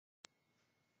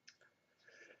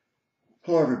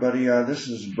Hello, everybody. This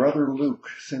is Brother Luke,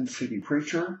 Sin City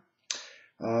Preacher.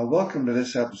 Welcome to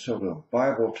this episode of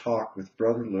Bible Talk with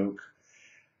Brother Luke.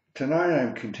 Tonight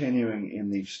I'm continuing in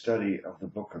the study of the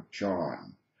book of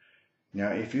John. Now,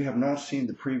 if you have not seen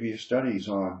the previous studies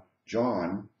on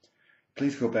John,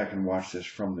 please go back and watch this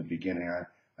from the beginning.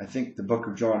 I think the book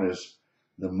of John is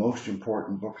the most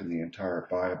important book in the entire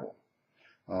Bible.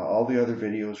 All the other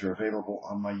videos are available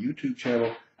on my YouTube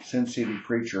channel, Sin City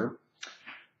Preacher.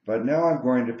 But now I'm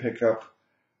going to pick up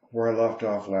where I left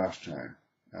off last time,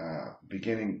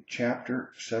 beginning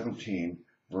chapter 17,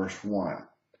 verse 1.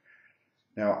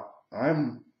 Now,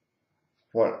 I'm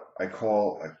what I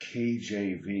call a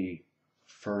KJV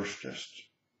firstist.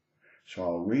 So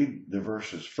I'll read the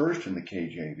verses first in the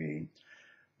KJV,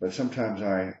 but sometimes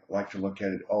I like to look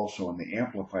at it also in the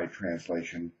Amplified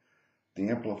translation. The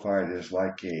Amplified is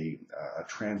like a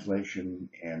translation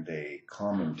and a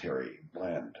commentary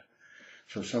blend.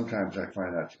 So sometimes I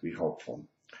find that to be helpful.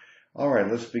 All right,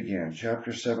 let's begin.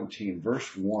 Chapter 17,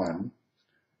 verse 1.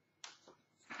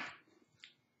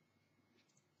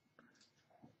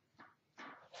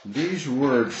 These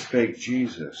words spake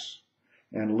Jesus,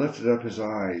 and lifted up his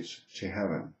eyes to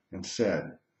heaven, and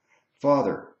said,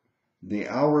 Father, the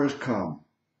hour is come.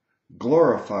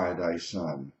 Glorify thy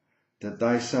Son, that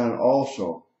thy Son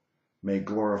also may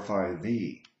glorify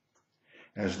thee,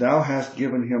 as thou hast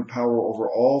given him power over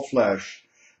all flesh,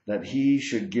 that he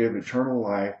should give eternal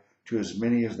life to as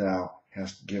many as thou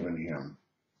hast given him.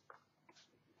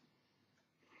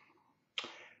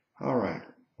 All right,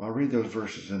 I'll read those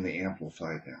verses in the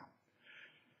Amplified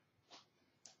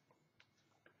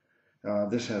now.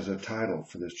 This has a title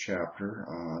for this chapter.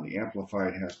 The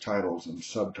Amplified has titles and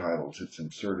subtitles. It's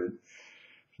inserted,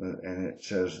 and it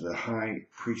says the High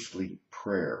Priestly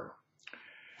Prayer.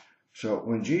 So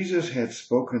when Jesus had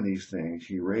spoken these things,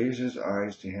 he raised his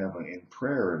eyes to heaven in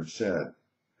prayer and said,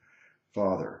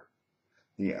 Father,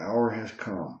 the hour has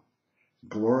come.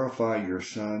 Glorify your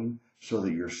Son, so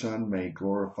that your Son may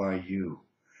glorify you,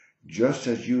 just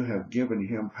as you have given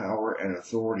him power and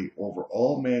authority over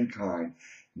all mankind.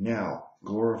 Now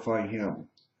glorify him,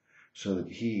 so that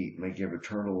he may give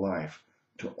eternal life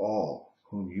to all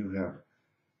whom you have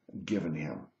given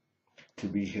him, to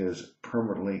be his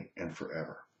permanently and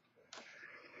forever.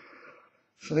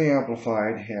 So the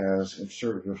Amplified has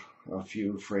inserted a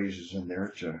few phrases in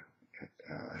there to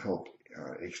help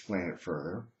explain it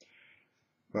further.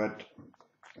 But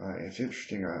it's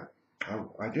interesting.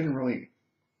 I didn't really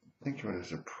think of it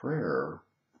as a prayer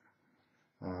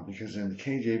because in the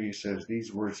KJV it says,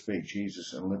 these words spake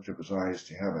Jesus and lifted up his eyes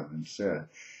to heaven and said.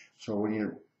 So when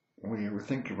you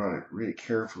think about it really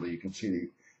carefully, you can see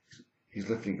he's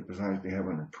lifting up his eyes to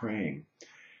heaven and praying.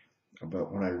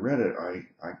 But when I read it,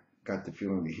 I got the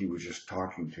feeling that he was just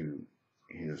talking to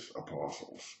his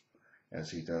apostles, as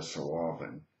he does so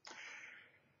often.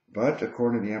 But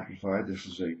according to the Amplified, this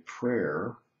is a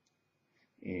prayer,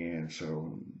 and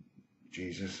so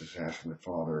Jesus is asking the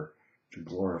Father to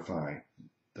glorify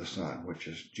the Son, which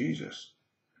is Jesus.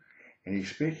 And he's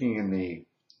speaking in the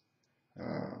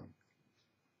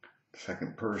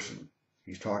second person.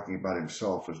 He's talking about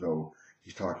himself as though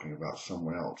he's talking about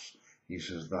someone else. He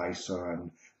says, thy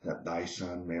Son, that thy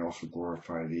Son may also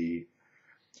glorify thee,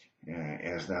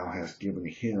 as thou hast given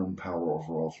him power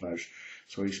over all flesh.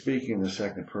 So he's speaking in the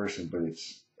second person, but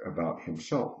it's about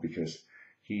himself, because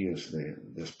he is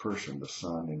this person, the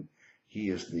Son, and he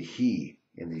is the he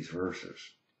in these verses.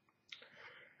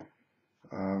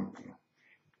 Now,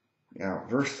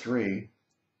 verse 3,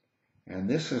 and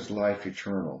this is life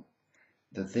eternal,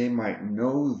 that they might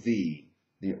know thee,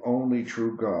 the only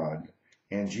true God,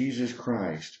 and Jesus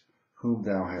Christ, whom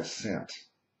thou hast sent.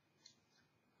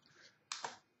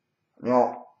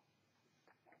 Now,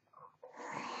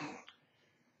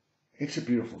 it's a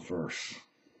beautiful verse,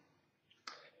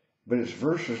 but it's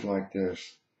verses like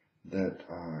this that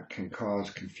can cause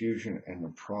confusion and a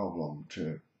problem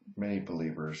to many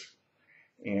believers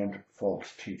and false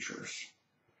teachers,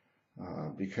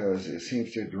 because it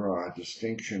seems to draw a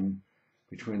distinction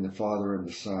between the Father and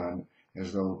the Son,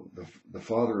 as though the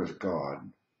Father is God.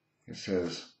 It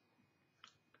says,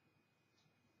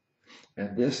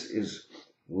 and this is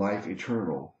life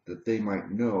eternal, that they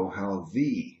might know how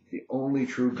thee, the only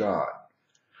true God.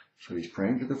 So he's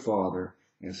praying to the Father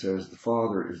and says the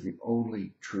Father is the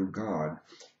only true God.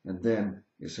 And then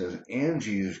it says, and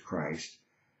Jesus Christ,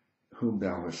 whom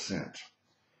thou hast sent.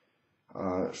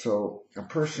 So a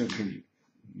person can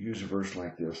use a verse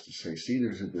like this to say, see,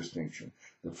 there's a distinction.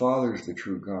 The Father is the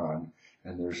true God,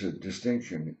 and there's a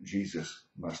distinction. Jesus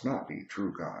must not be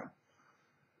true God.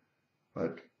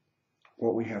 But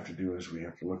what we have to do is we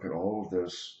have to look at all of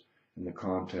this in the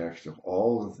context of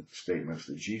all of the statements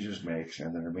that Jesus makes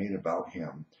and that are made about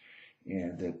him,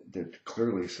 and that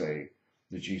clearly say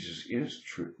that Jesus is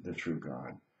the true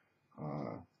God.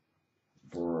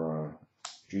 For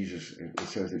Jesus, it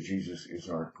says that Jesus is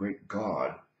our great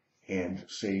God and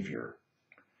Savior.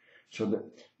 So that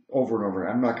over and over,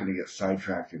 I'm not going to get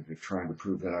sidetracked into trying to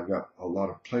prove that. I've got a lot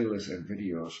of playlists and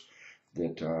videos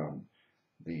that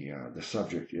the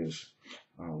subject is.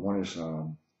 One is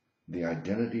the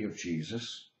identity of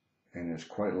Jesus, and it's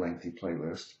quite a lengthy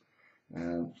playlist.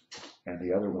 And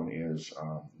the other one is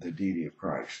the deity of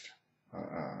Christ,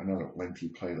 another lengthy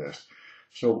playlist.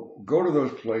 So go to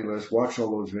those playlists, watch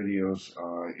all those videos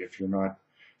if you're not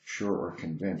sure or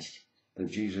convinced that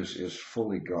Jesus is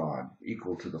fully God,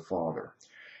 equal to the Father.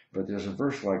 But there's a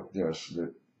verse like this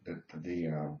that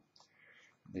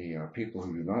the people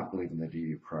who do not believe in the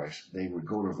deity of Christ, they would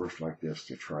go to a verse like this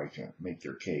to try to make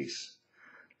their case.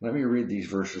 Let me read these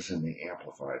verses in the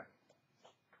Amplified.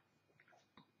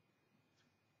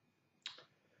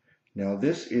 Now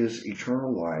this is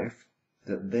eternal life,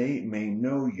 that they may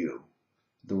know you,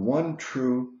 the one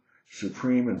true,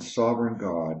 supreme, and sovereign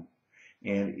God,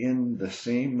 and in the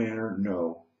same manner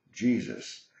know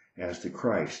Jesus as the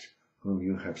Christ whom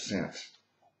you have sent.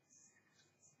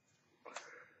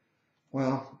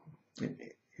 Well,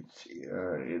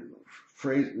 it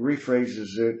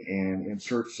rephrases it and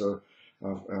inserts a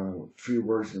few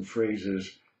words and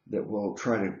phrases that will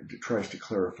tries to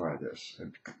clarify this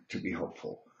and to be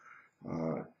helpful.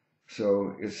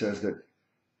 So it says that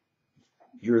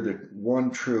you're the one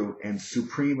true and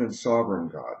supreme and sovereign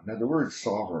God. Now the word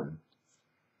sovereign,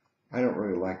 I don't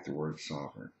really like the word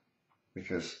sovereign,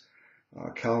 because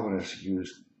Calvinists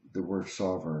used the word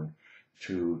sovereign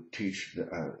to teach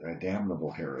a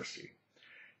damnable heresy,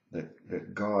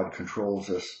 that God controls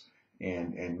us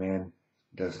and man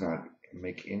does not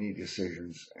make any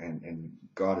decisions, and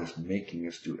God is making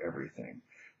us do everything.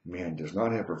 Man does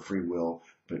not have a free will,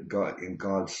 but God, in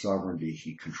God's sovereignty,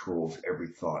 he controls every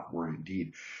thought, word, and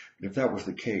deed. If that was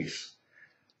the case,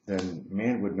 then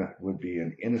man would be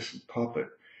an innocent puppet,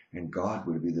 and God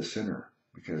would be the sinner,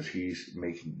 because he's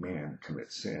making man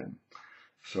commit sin.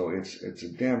 So it's a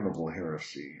damnable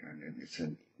heresy, and it's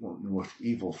the most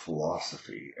evil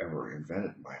philosophy ever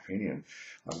invented, in my opinion.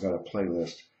 I've got a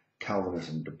playlist,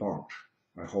 Calvinism Debunked.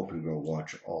 I hope you go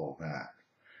watch all of that.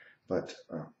 But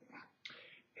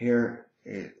here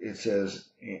it says,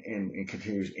 and it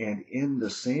continues, and in the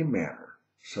same manner.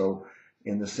 So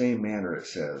in the same manner it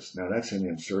says. Now that's an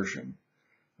insertion,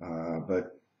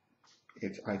 but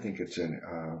I think it's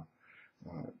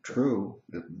true,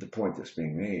 the point that's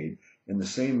being made. In the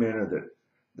same manner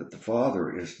that the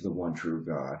Father is the one true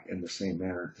God, in the same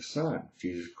manner the Son,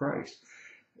 Jesus Christ,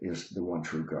 is the one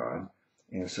true God.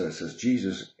 And so it says,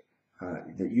 Jesus,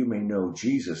 that you may know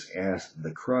Jesus as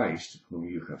the Christ whom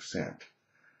you have sent.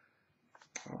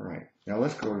 All right. Now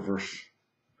let's go to verse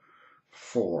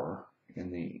 4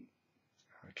 in the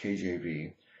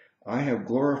KJV. I have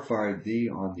glorified thee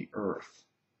on the earth.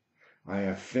 I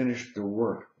have finished the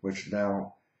work which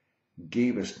thou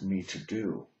gavest me to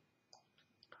do.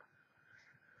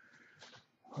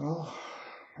 Well,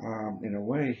 in a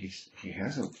way, he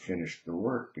hasn't finished the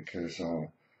work, because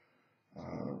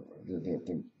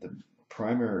the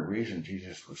primary reason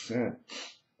Jesus was sent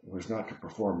was not to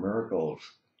perform miracles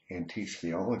and teach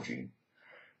theology.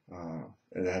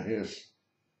 That is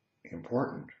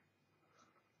important.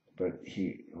 But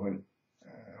when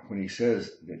he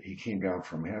says that he came down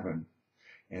from heaven,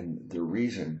 and the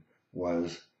reason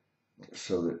was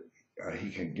so that he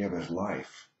can give his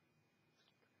life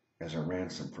as a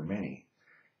ransom for many.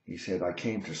 He said, I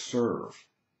came to serve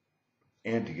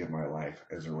and to give my life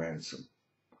as a ransom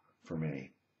for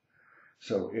many.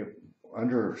 So if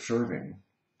under serving,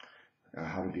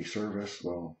 how did he serve us?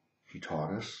 Well, he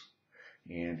taught us,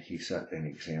 and he set an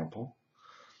example,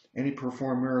 and he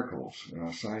performed miracles,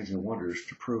 signs and wonders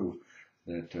to prove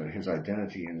that his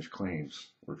identity and his claims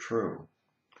were true.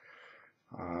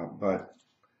 But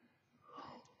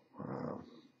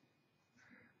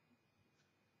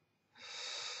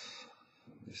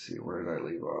let's see, where did I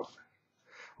leave off?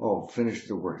 Oh, finished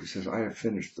the work. He says, I have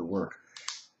finished the work.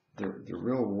 The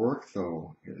real work,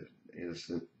 though, is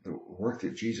that the work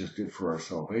that Jesus did for our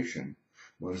salvation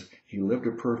was he lived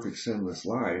a perfect, sinless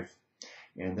life,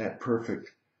 and that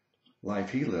perfect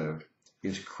life he lived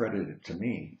is credited to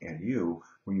me and you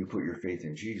when you put your faith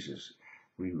in Jesus.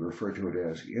 We refer to it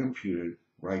as imputed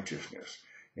righteousness.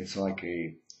 It's like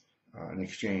an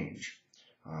exchange.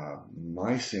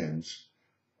 My sins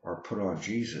are put on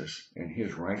Jesus, and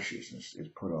his righteousness is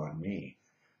put on me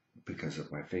because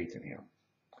of my faith in him.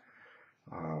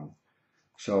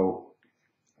 So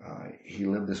He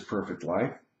lived this perfect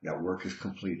life. That work is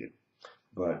completed.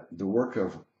 But the work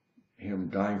of him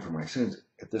dying for my sins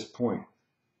at this point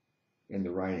in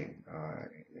the writing,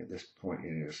 at this point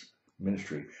in his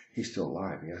ministry, he's still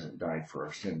alive. He hasn't died for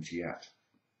our sins yet.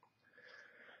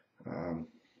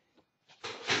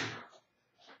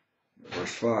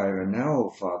 Verse 5, and now, O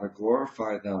Father,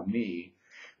 glorify thou me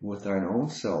with thine own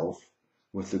self,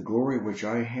 with the glory which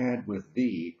I had with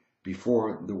thee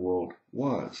before the world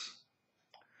was.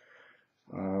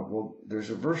 Well, there's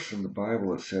a verse in the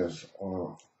Bible that says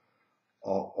all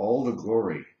the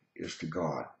glory is to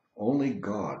God. Only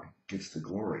God gets the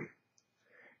glory.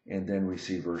 And then we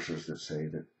see verses that say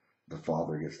that the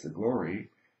Father gets the glory.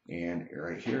 And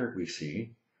right here we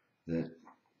see that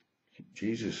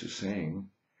Jesus is saying,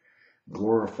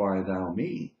 glorify thou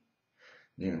me.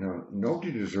 You know,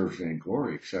 nobody deserves any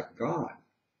glory except God.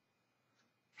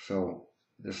 So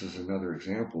this is another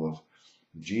example of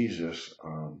Jesus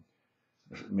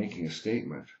making a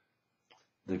statement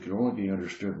that could only be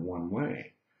understood one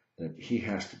way, that he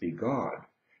has to be God.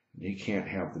 He can't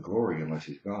have the glory unless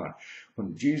he's God.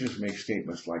 When Jesus makes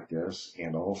statements like this,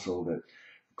 and also that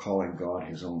calling God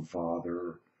his own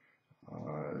Father,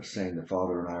 saying the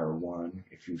Father and I are one,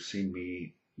 if you've seen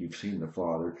me, you've seen the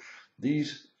Father,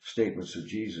 these statements of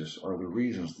Jesus are the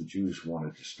reasons the Jews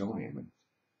wanted to stone him and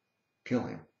kill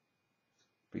him,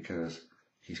 because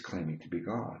he's claiming to be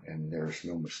God, and there's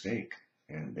no mistake.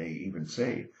 And they even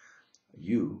say,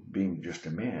 you, being just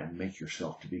a man, make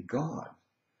yourself to be God.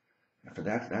 And for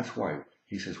that's why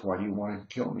he says, why do you want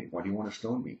to kill me? Why do you want to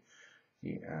stone me?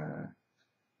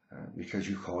 Because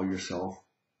you call yourself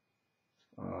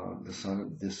the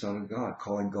Son of God,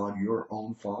 calling God your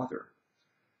own Father,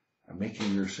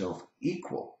 making yourself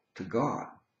equal to God.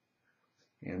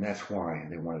 And that's why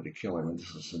they wanted to kill him. And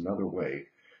this is another way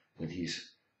that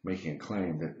he's making a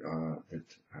claim that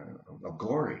of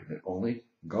glory, that only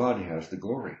God has the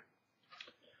glory.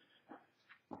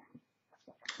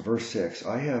 Verse 6,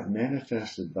 I have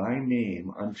manifested thy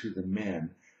name unto the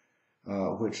men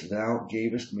which thou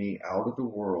gavest me out of the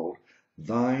world.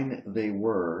 Thine they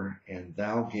were, and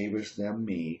thou gavest them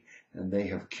me, and they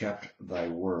have kept thy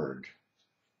word.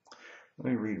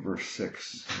 Let me read verse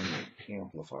 6 in the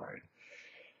Amplified.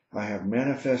 I have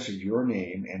manifested your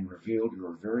name and revealed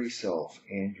your very self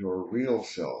and your real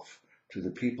self to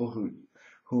the people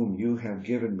whom you have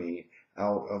given me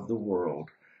out of the world.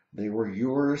 They were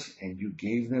yours, and you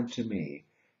gave them to me,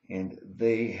 and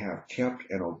they have kept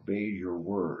and obeyed your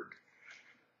word.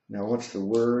 Now, what's the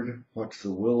word? What's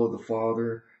the will of the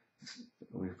Father?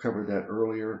 We've covered that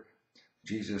earlier.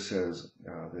 Jesus says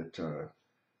that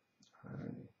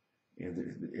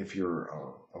if you're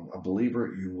a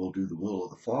believer, you will do the will of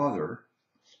the Father.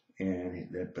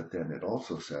 But then it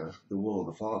also says the will of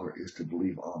the Father is to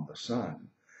believe on the Son.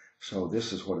 So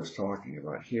this is what it's talking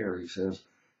about here. He says,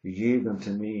 you gave them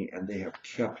to me, and they have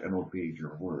kept and obeyed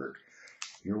your word.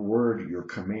 Your word, your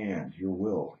command, your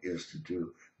will is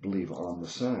to believe on the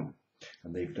Son.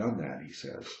 And they've done that, he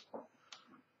says.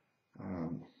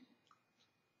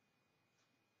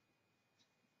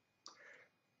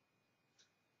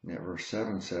 Verse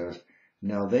 7 says,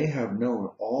 now they have known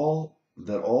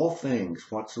that all things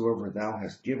whatsoever thou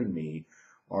hast given me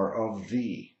are of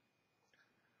thee.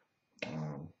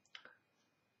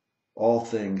 All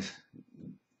things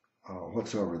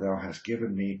whatsoever thou hast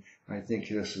given me, I think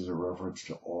this is a reference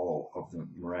to all of the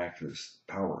miraculous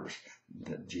powers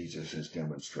that Jesus has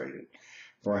demonstrated.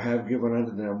 For I have given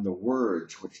unto them the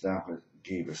words which thou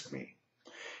gavest me,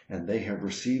 and they have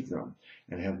received them,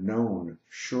 and have known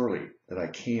surely that I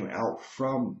came out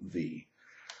from thee.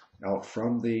 Out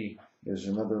from thee is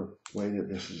another way that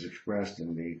this is expressed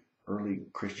in the early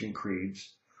Christian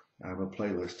creeds. I have a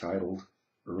playlist titled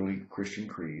Early Christian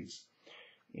Creeds,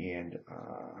 and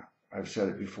I've said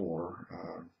it before,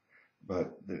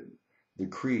 but the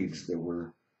creeds that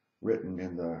were written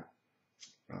in the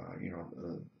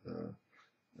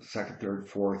second, third,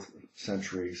 fourth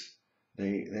centuries,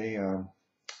 they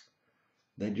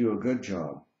do a good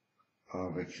job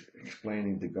of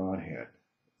explaining the Godhead,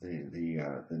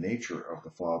 the nature of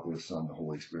the Father, the Son, the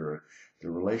Holy Spirit, the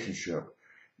relationship,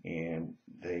 and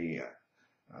they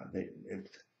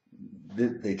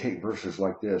take verses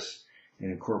like this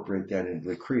and incorporate that into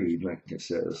the creed, like it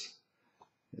says,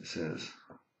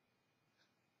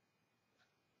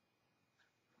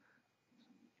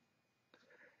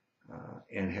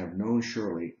 and have known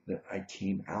surely that I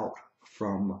came out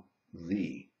from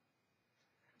thee,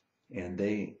 and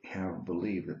they have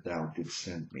believed that thou didst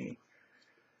send me.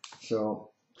 So,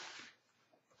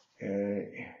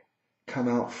 come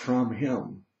out from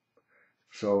him.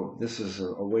 So this is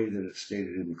a way that it's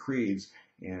stated in the creeds,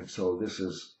 And so this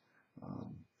is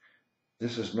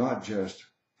not just,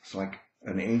 it's like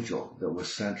an angel that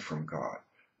was sent from God.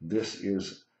 This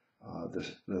is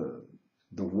the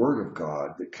Word of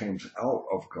God that came out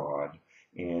of God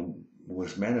and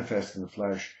was manifest in the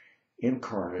flesh,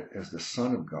 incarnate as the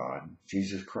Son of God,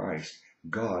 Jesus Christ,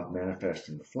 God manifest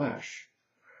in the flesh.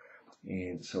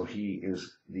 And so he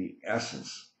is the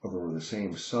essence of, or the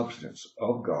same substance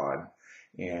of God,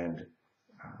 and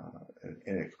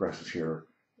it expresses here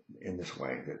in this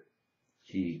way that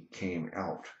he came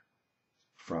out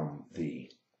from thee.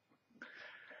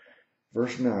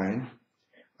 Verse 9,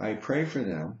 I pray for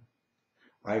them.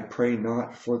 I pray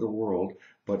not for the world,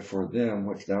 but for them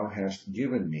which thou hast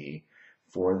given me,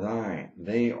 for thine.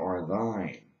 They are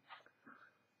thine.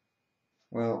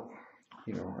 Well,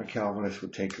 a Calvinist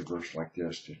would take a verse like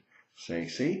this to say,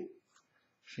 see,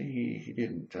 he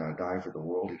didn't die for the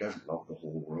world. He doesn't love the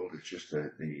whole world. It's just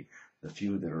the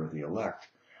few that are the elect.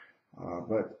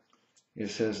 But it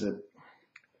says that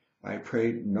I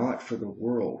prayed not for the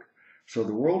world. So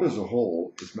the world as a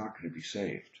whole is not going to be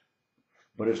saved.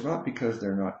 But it's not because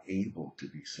they're not able to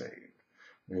be saved,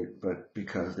 but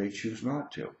because they choose not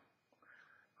to.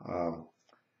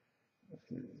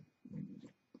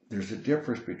 There's a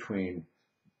difference between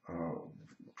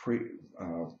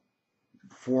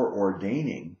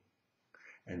foreordaining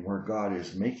and where God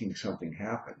is making something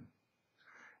happen,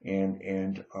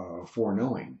 and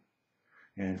foreknowing.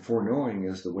 And foreknowing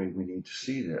is the way we need to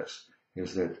see this,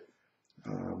 is that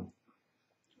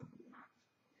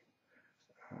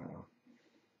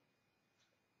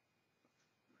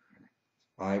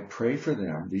I pray for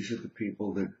them. These are the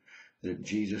people that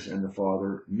Jesus and the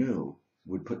Father knew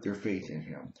would put their faith in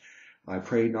him. I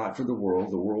pray not for the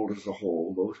world as a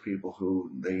whole, those people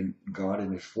who God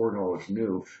in his foreknowledge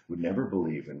knew would never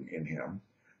believe in him.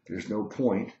 There's no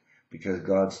point, because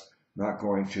God's not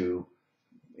going to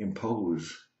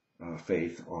impose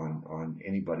faith on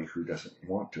anybody who doesn't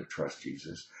want to trust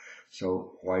Jesus.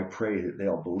 So I pray that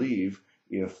they'll believe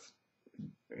if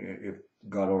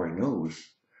God already knows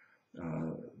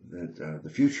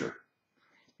the future.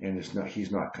 And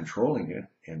he's not controlling it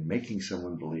and making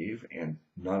someone believe and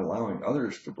not allowing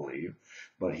others to believe,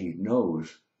 but he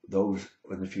knows those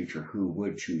in the future who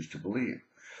would choose to believe.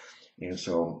 And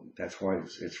so that's why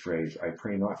it's phrased, I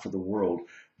pray not for the world,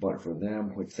 but for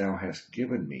them which thou hast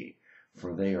given me,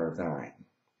 for they are thine.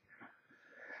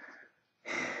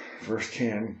 Verse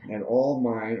 10, and all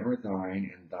mine are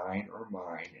thine, and thine are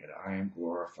mine, and I am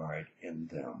glorified in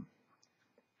them.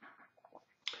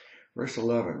 Verse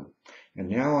 11, and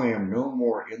now I am no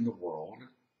more in the world,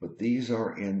 but these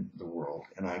are in the world,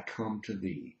 and I come to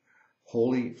thee.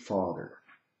 Holy Father,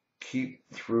 keep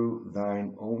through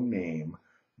thine own name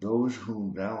those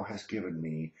whom thou hast given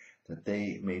me, that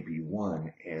they may be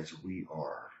one as we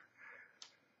are.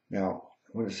 Now,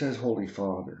 when it says Holy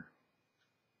Father,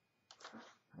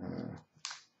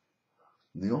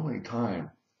 the only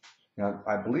time, now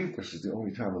I believe this is the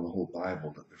only time in the whole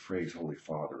Bible that the phrase Holy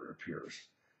Father appears.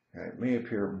 It may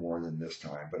appear more than this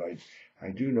time, but I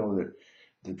do know that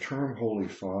the term Holy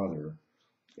Father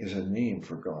is a name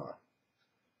for God.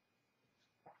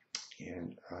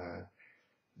 And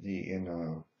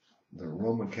in the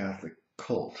Roman Catholic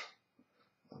cult,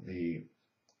 the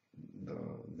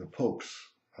popes,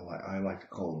 I like to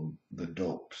call them the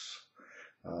dopes,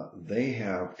 they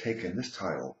have taken this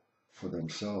title for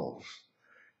themselves.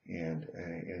 And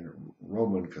in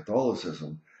Roman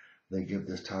Catholicism, they give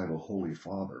this title Holy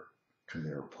Father to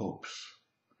their popes,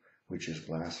 which is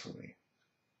blasphemy.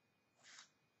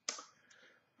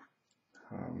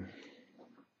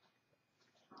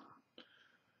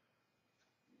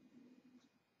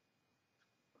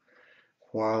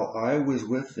 While I was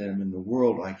with them in the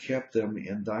world, I kept them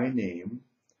in thy name.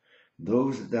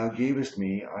 Those that thou gavest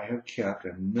me I have kept,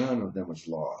 and none of them is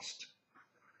lost,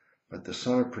 but the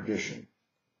son of perdition,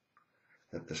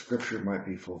 that the scripture might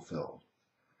be fulfilled.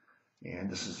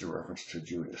 And this is a reference to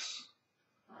Judas,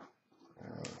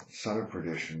 son of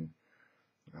perdition.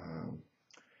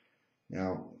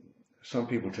 Now, some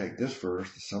people take this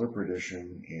verse, the son of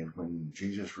perdition, and when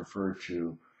Jesus referred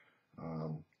to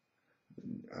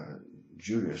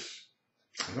Judas,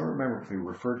 I don't remember if he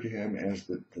referred to him as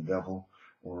the devil,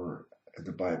 or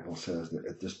the Bible says that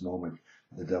at this moment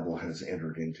the devil has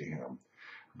entered into him.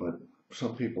 But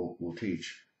some people will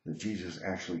teach that Jesus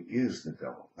actually is the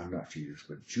devil. Not Jesus,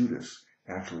 but Judas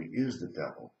actually is the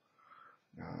devil.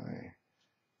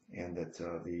 And that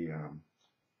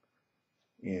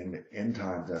in end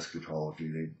times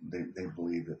eschatology, they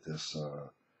believe that this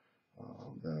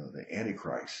the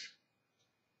Antichrist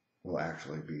will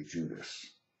actually be Judas.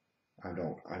 I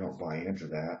don't buy into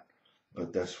that,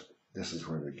 but that's this is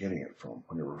where they're getting it from,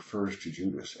 when it refers to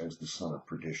Judas as the son of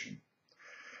perdition.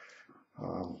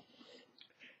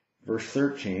 Verse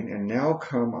 13, and now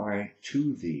come I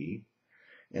to thee,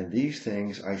 and these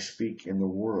things I speak in the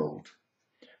world,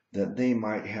 that they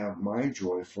might have my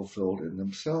joy fulfilled in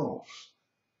themselves.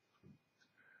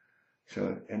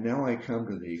 So, and now I come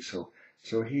to thee. So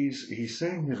he's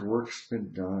saying his work's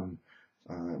been done,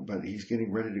 but he's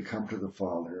getting ready to come to the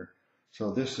Father. So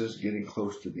this is getting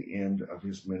close to the end of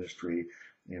his ministry,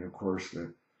 and of course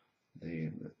the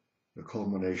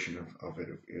culmination of it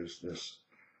is this,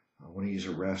 when he's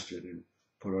arrested and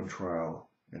put on trial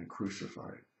and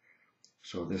crucified.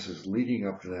 So this is leading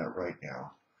up to that right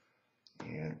now.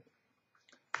 And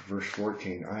verse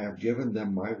 14, I have given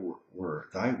them my word,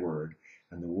 thy word,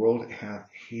 and the world hath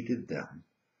hated them,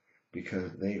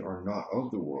 because they are not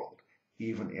of the world,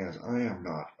 even as I am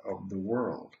not of the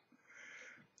world.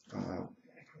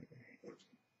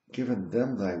 Given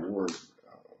them thy word,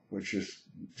 which is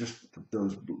just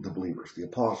the believers, the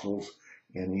apostles,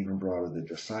 and even broader the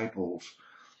disciples,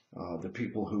 the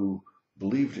people who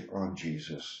believed on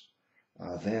Jesus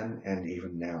then and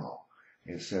even now.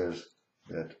 It says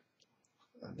that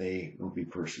they will be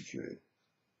persecuted.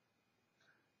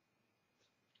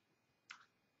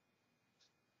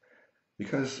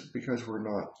 Because we're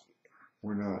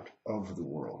not of the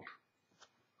world.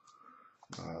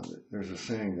 There's a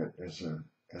saying that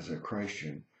as a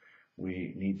Christian,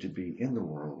 we need to be in the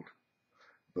world,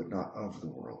 but not of the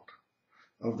world.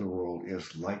 Of the world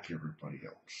is like everybody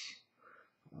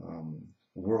else,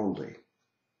 worldly,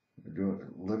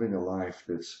 living a life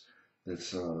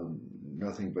that's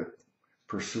nothing but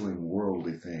pursuing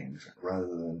worldly things,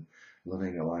 rather than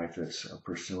living a life that's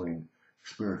pursuing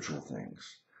spiritual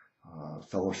things,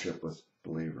 fellowship with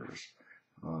believers,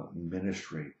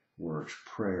 ministry works,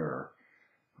 prayer,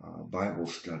 Bible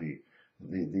study.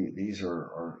 These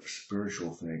are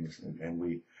spiritual things, and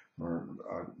we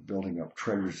are building up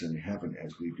treasures in heaven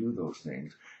as we do those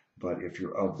things. But if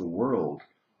you're of the world,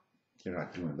 you're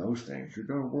not doing those things. You're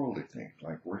doing worldly things,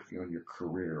 like working on your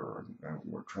career, or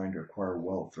trying to acquire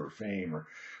wealth or fame,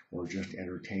 or just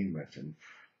entertainment and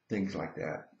things like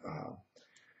that.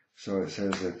 So it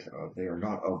says that they are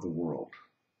not of the world,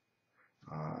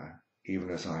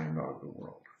 even as I am not of the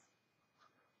world.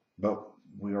 But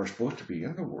we are supposed to be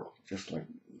in the world, just like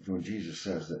when Jesus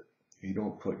says that you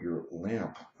don't put your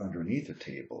lamp underneath a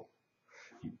table.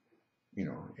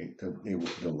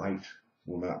 The light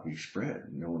will not be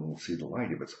spread. No one will see the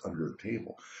light if it's under the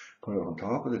table. Put it on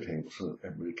top of the table so that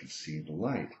everybody can see the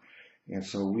light. And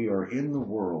so we are in the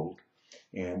world,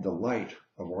 and the light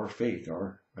of our faith,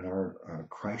 our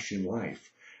Christian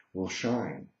life, will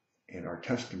shine, and our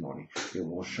testimony, it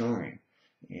will shine,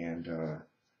 and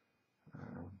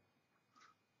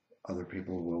other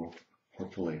people will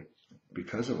hopefully,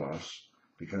 because of us,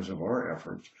 because of our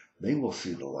efforts, they will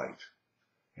see the light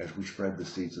as we spread the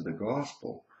seeds of the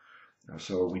gospel.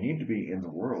 So we need to be in the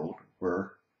world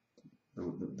where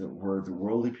the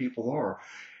worldly people are,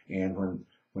 and when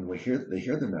they hear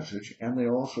the message, and they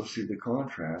also see the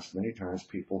contrast. Many times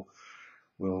people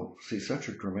will see such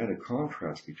a dramatic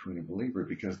contrast between a believer,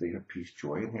 because they have peace,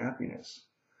 joy, and happiness,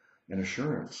 and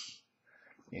assurance.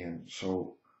 And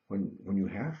so when you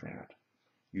have that,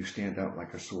 you stand out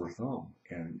like a sore thumb,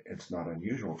 and it's not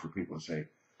unusual for people to say,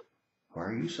 "Why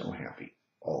are you so happy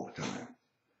all the time?"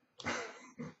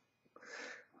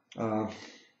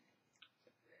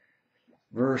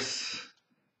 Verse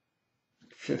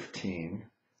 15,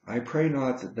 I pray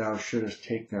not that thou shouldest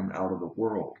take them out of the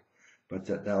world, but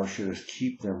that thou shouldest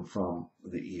keep them from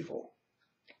the evil.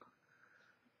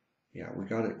 Yeah, we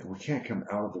can't come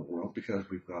out of the world because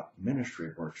we've got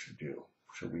ministry work to do.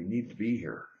 So we need to be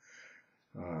here.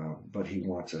 But he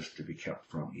wants us to be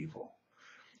kept from evil.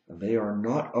 They are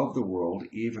not of the world,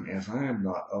 even as I am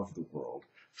not of the world.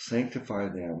 Sanctify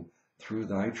them through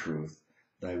thy truth.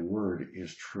 Thy word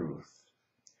is truth.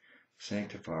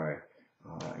 Sanctify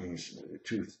is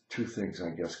two things, I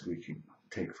guess, we can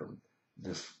take from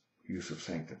this use of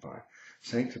sanctify.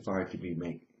 Sanctify, to be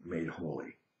made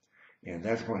holy. And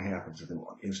that's what happens the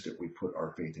instant we put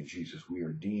our faith in Jesus. We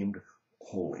are deemed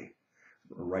holy,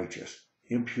 righteous,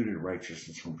 imputed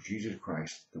righteousness from Jesus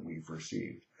Christ that we've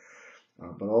received.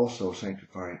 But also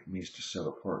sanctify means to set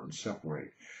apart and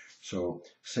separate. So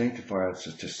sanctify us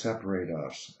is to separate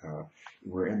us.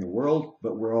 We're in the world,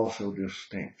 but we're also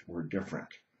distinct. We're different.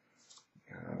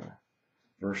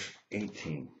 Verse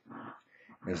 18.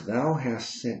 As thou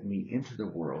hast sent me into the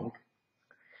world,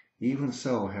 even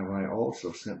so have I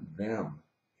also sent them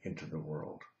into the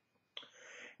world.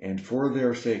 And for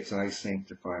their sakes I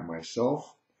sanctify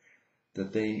myself,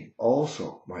 that they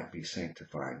also might be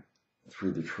sanctified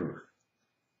through the truth.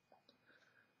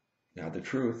 Now, the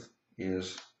truth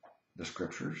is the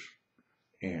Scriptures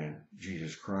and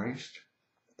Jesus Christ,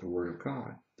 the Word of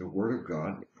God. The Word of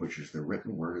God, which is the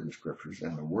written Word in the Scriptures,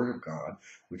 and the Word of God,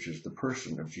 which is the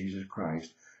person of Jesus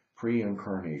Christ,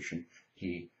 pre-incarnation.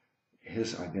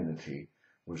 His identity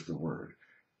was the Word.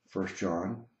 1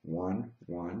 John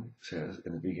 1:1 says,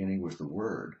 in the beginning was the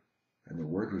Word, and the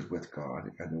Word was with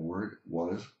God, and the Word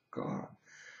was God.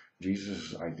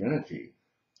 Jesus' identity,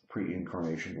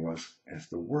 pre-incarnation, was as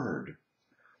the Word.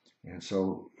 And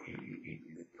so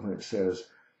when it says,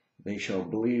 they shall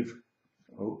believe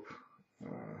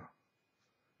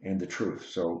and the truth.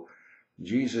 So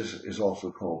Jesus is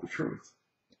also called the truth.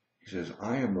 He says,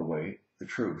 I am the way, the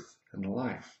truth, and the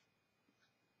life.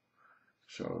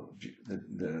 So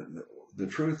the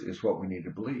truth is what we need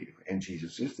to believe, and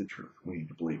Jesus is the truth. We need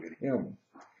to believe in him.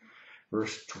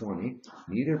 Verse 20,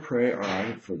 neither pray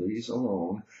I for these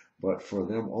alone, but for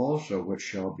them also which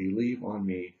shall believe on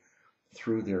me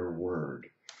through their word.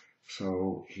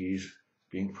 So he's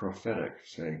being prophetic,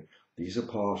 saying these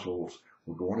apostles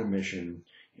will go on a mission,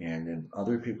 and then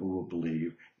other people will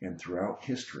believe, and throughout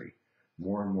history,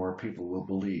 more and more people will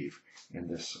believe, and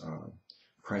this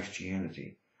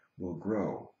Christianity will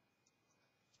grow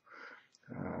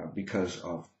because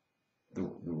of the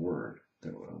word.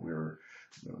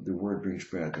 The word being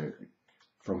spread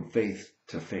from faith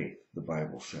to faith, the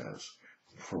Bible says.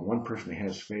 For one person that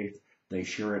has faith, they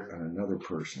share it on another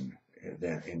person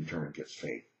that in turn gets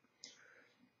faith.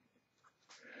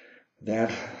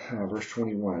 That, verse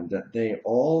 21, that they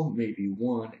all may be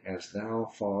one as thou,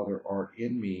 Father, art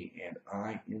in me, and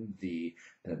I in thee,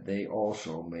 that they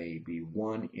also may be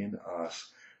one in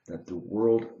us, that the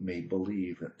world may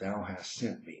believe that thou hast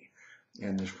sent me.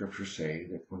 And the scriptures say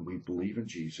that when we believe in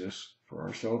Jesus for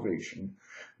our salvation,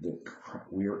 that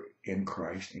we are in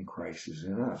Christ and Christ is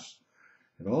in us.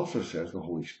 It also says the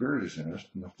Holy Spirit is in us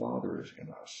and the Father is in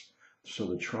us. So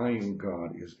the triune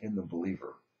God is in the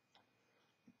believer.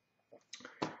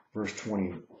 Verse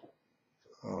 22,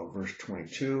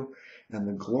 and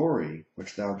the glory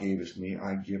which thou gavest me,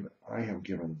 I have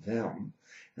given them,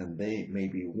 and they may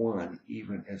be one,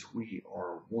 even as we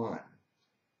are one.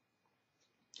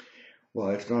 Well,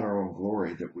 it's not our own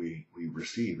glory that we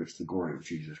receive, it's the glory of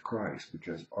Jesus Christ,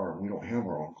 because we don't have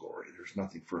our own glory. There's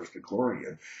nothing for us to glory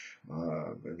in.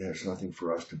 There's nothing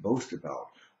for us to boast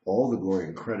about. All the glory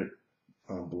and credit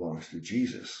belongs to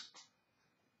Jesus,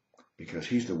 because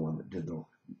he's the one that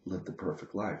lived the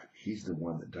perfect life. He's the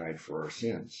one that died for our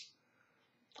sins.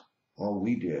 All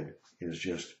we did is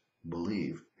just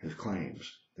believe his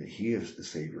claims that he is the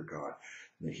Savior God,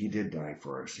 that he did die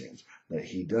for our sins, that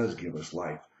he does give us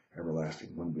life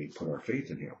everlasting when we put our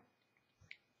faith in him.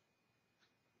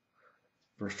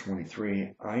 Verse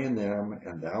 23, I in them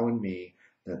and thou in me,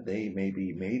 that they may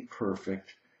be made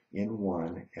perfect in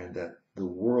one, and that the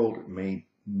world may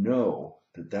know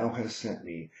that thou hast sent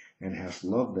me and hast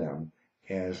loved them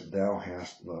as thou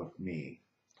hast loved me.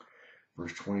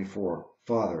 Verse 24,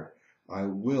 Father, I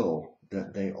will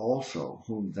that they also,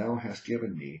 whom thou hast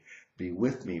given me, be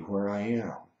with me where I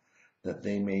am, that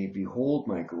they may behold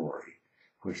my glory,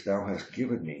 which thou hast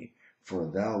given me, for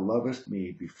thou lovest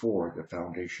me before the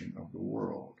foundation of the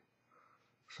world.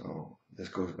 So this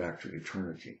goes back to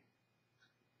eternity.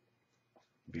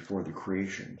 Before the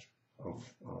creation of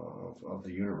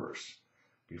the universe,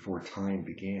 before time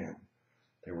began,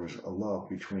 there was a love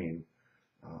between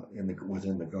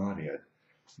within the Godhead.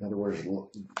 In other words,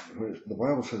 the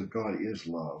Bible says God is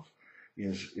love,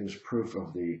 is proof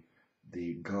of the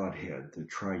Godhead, the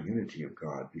triunity of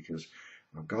God, because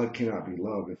God cannot be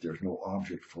love if there's no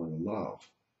object for the love.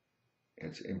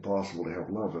 It's impossible to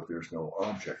have love if there's no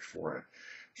object for it.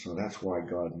 So that's why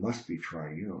God must be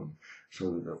triune,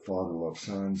 so that the Father loves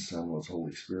Son, Son loves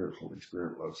Holy Spirit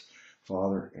loves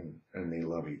Father, and they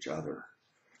love each other.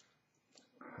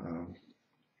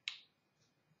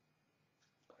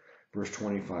 Verse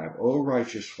 25, O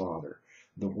righteous Father,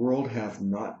 the world hath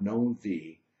not known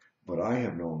thee, but I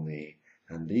have known thee,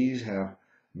 and these have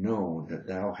known that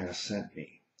thou hast sent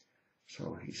me.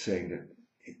 So he's saying that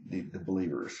the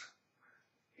believers,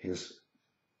 his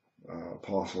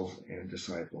apostles and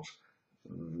disciples,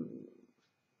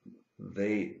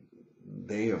 they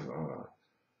have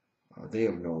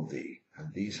known thee,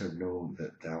 and these have known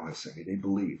that thou hast sent me. They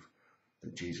believe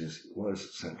that Jesus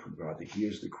was sent from God, that he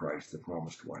is the Christ, the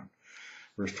promised one.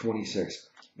 Verse 26,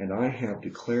 and I have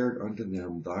declared unto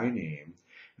them thy name,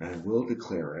 and I will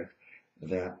declare it,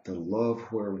 that the love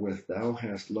wherewith thou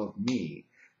hast loved me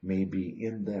may be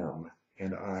in them,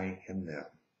 and I in them.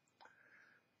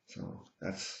 So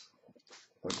that's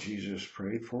what Jesus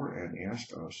prayed for and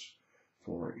asked us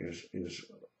is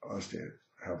us to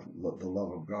have the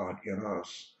love of God in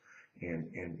us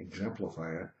and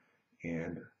exemplify it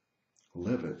and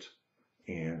live it,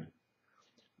 and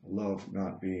love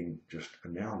not being just a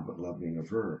noun, but love being a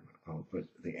verb, but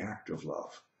the act of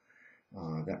love.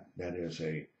 That is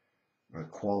a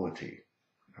quality.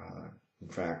 In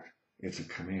fact, it's a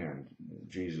command.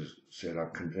 Jesus said,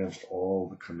 I've condensed all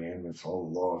the commandments, all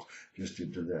the laws, just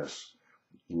into this: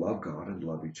 love God and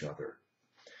love each other.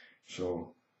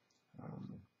 So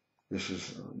this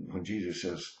is when Jesus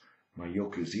says, my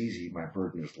yoke is easy, my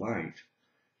burden is light.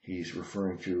 He's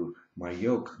referring to my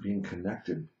yoke being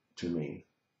connected to me,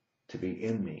 to be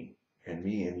in me, and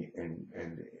me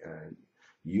and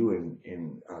you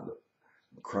in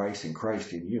Christ and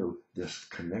Christ in you. This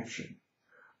connection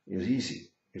is easy.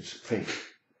 It's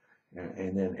faith.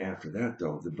 And then after that,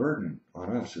 though, the burden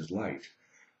on us is light.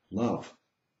 Love.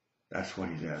 That's what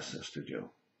he's asked us to do.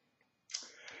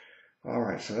 All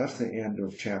right, so that's the end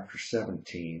of chapter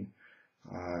 17.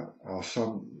 I'll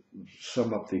sum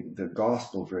up the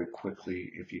gospel very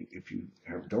quickly. If you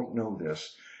don't know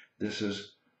this, this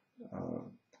is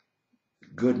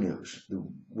good news. The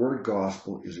word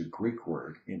gospel is a Greek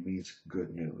word. It means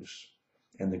good news.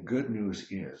 And the good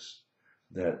news is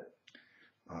that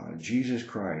Jesus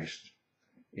Christ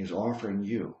is offering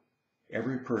you,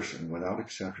 every person without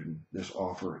exception, this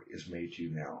offer is made to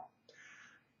you now.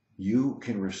 You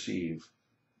can receive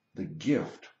the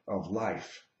gift of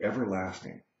life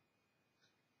everlasting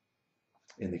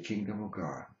in the kingdom of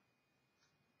God.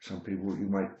 Some people, you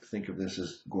might think of this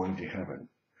as going to heaven.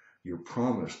 You're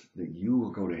promised that you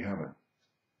will go to heaven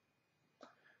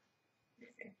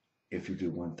if you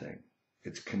do one thing.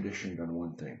 It's conditioned on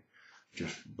one thing.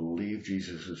 Just believe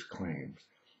Jesus' claims.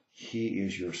 He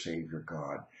is your Savior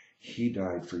God. He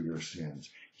died for your sins.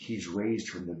 He's raised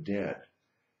from the dead,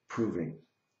 proving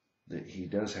that he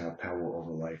does have power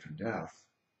over life and death.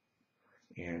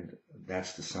 And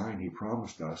that's the sign he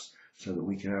promised us, so that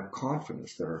we can have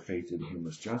confidence that our faith in him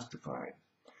is justified.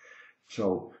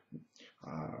 So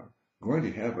going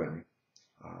to heaven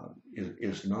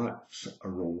is not a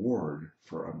reward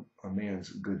for a man's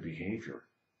good behavior.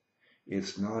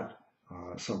 It's not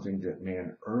something that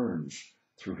man earns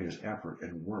through his effort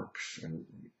and works. And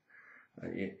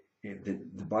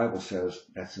the Bible says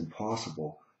that's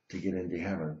impossible to get into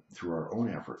heaven through our own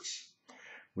efforts.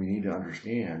 We need to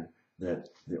understand that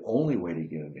the only way to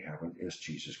get into heaven is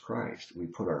Jesus Christ. We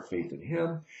put our faith in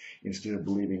him instead of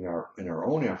believing in our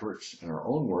own efforts and our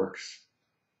own works,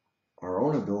 our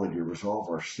own ability to resolve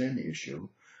our sin issue.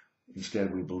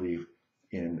 Instead, we believe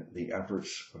in the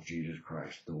efforts of Jesus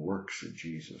Christ, the works of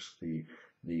Jesus, the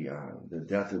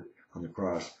death on the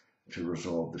cross to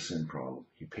resolve the sin problem.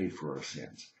 He paid for our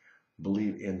sins.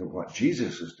 Believe in what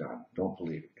Jesus has done. Don't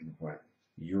believe in what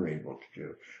you're able to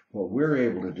do. What we're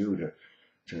able to do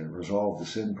to resolve the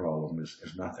sin problem is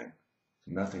nothing.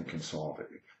 Nothing can solve it.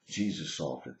 Jesus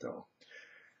solved it, though.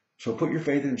 So put your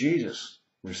faith in Jesus.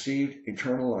 Receive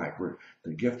eternal life,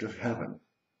 the gift of heaven.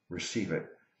 Receive it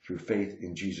through faith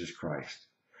in Jesus Christ.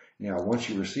 Now, once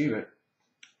you receive it,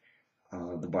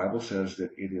 the Bible says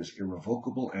that it is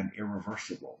irrevocable and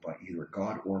irreversible by either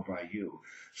God or by you.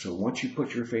 So once you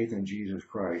put your faith in Jesus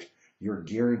Christ, you're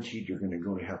guaranteed you're going to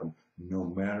go to heaven no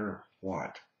matter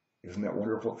what. Isn't that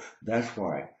wonderful? That's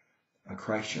why a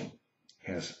Christian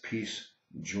has peace,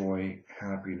 joy,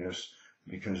 happiness,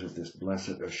 because of this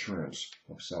blessed assurance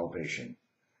of salvation.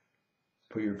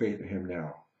 Put your faith in him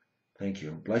now. Thank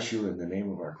you. Bless you in the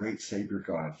name of our great Savior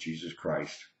God, Jesus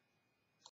Christ.